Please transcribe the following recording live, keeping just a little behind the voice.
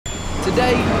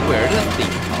Today, we're at a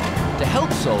theme park to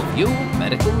help solve your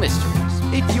medical mysteries.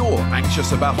 If you're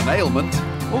anxious about an ailment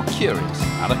Or curious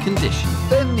about a condition,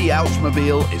 then the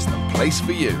Ouchmobile is the place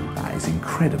for you. That is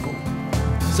incredible.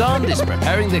 Xand is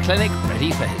preparing the clinic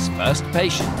ready for his first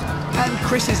patient. And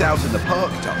Chris is out in the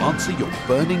park to answer your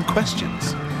burning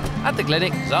questions. At the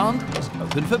clinic, Xand is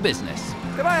open for business.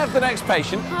 Can I have the next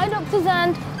patient? Hi, Dr.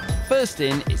 Xand. First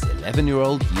in is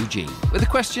 11-year-old Eugene with a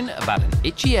question about an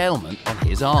itchy ailment on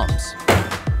his arms.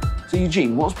 So,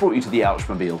 Eugene, what's brought you to the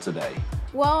Ouchmobile today?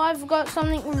 Well, I've got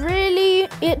something really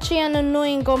itchy and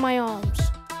annoying on my arms.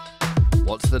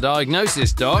 What's the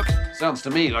diagnosis, Doc? Sounds to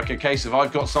me like a case of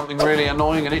I've got something really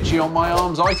annoying and itchy on my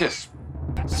arms-itis.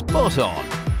 Spot on.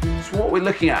 So what we're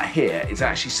looking at here is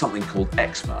actually something called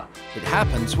eczema. It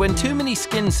happens when too many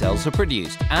skin cells are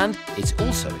produced, and it's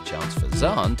also a chance for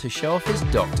Xand to show off his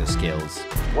doctor skills.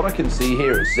 What I can see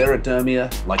here is xerodermia,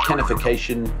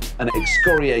 lichenification, and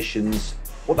excoriations.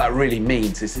 What that really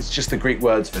means is it's just the Greek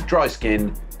words for dry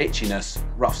skin, itchiness,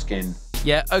 rough skin.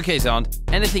 Yeah, OK, Xand.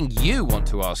 Anything you want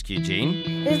to ask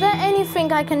Eugene? Is there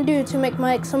anything I can do to make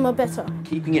my eczema better?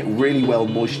 Keeping it really well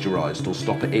moisturised will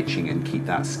stop it itching and keep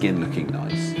that skin looking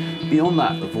nice. Beyond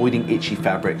that, avoiding itchy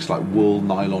fabrics like wool,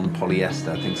 nylon,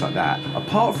 polyester, things like that.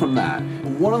 Apart from that,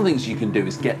 one of the things you can do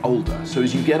is get older. So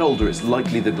as you get older, it's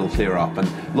likely that it'll clear up,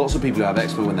 and lots of people who have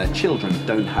eczema when they're children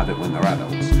don't have it when they're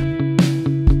adults.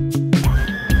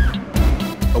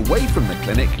 Away from the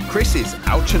clinic, Chris is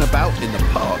out and about in the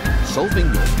park, solving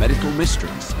your medical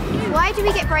mysteries. Why do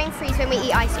we get brain freeze when we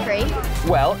eat ice cream?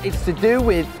 Well, it's to do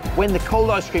with when the cold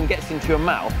ice cream gets into your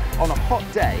mouth, on a hot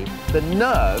day, the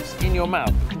nerves in your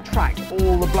mouth contract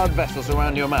all the blood vessels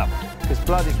around your mouth. Because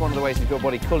blood is one of the ways of your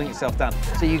body cooling itself down.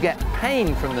 So you get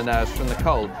pain from the nerves from the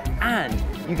cold, and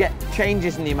you get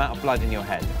changes in the amount of blood in your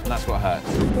head, and that's what hurts.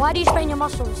 Why do you strain your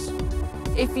muscles?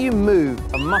 If you move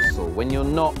a muscle when you're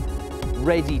not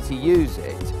ready to use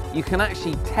it, you can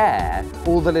actually tear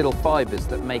all the little fibres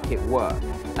that make it work.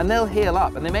 And they'll heal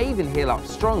up, and they may even heal up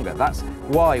stronger. That's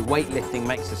why weightlifting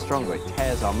makes us stronger. It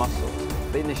tears our muscles.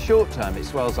 But in the short term, it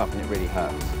swells up and it really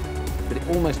hurts. But it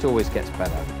almost always gets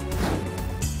better.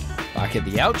 Back at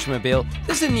the Ouchmobile,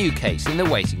 there's a new case in the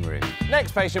waiting room.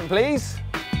 Next patient, please.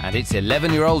 And it's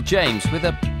 11-year-old James with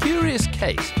a curious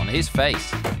case on his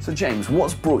face. So, James,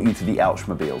 what's brought you to the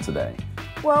Ouchmobile today?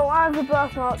 Well, I have a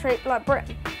birthmark shaped like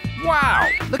Britain. Wow,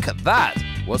 look at that.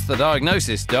 What's the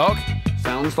diagnosis, Doc?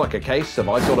 Sounds like a case of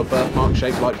I've got a birthmark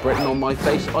shaped like Britain on my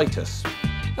face-itis.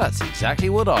 That's exactly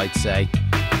what I'd say.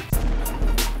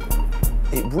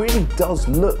 It really does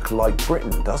look like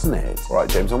Britain, doesn't it? All right,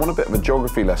 James, I want a bit of a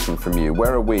geography lesson from you.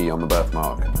 Where are we on the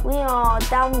birthmark? We are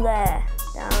down there,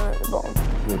 down at the bottom.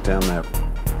 You're down there.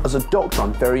 As a doctor,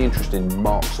 I'm very interested in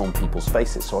marks on people's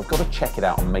faces, so I've got to check it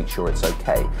out and make sure it's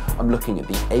okay. I'm looking at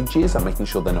the edges, I'm making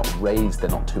sure they're not raised, they're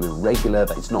not too irregular,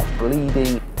 that it's not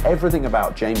bleeding. Everything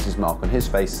about James's mark on his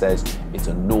face says it's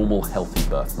a normal, healthy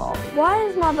birthmark. Why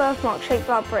is my birthmark shaped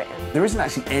like Britain? There isn't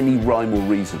actually any rhyme or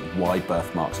reason why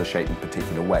birthmarks are shaped in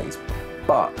particular ways,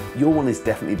 but your one is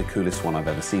definitely the coolest one I've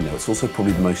ever seen, though. It's also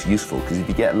probably the most useful, because if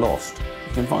you get lost,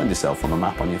 you can find yourself on a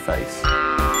map on your face.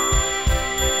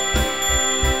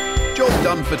 Job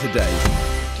done for today.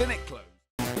 Clinic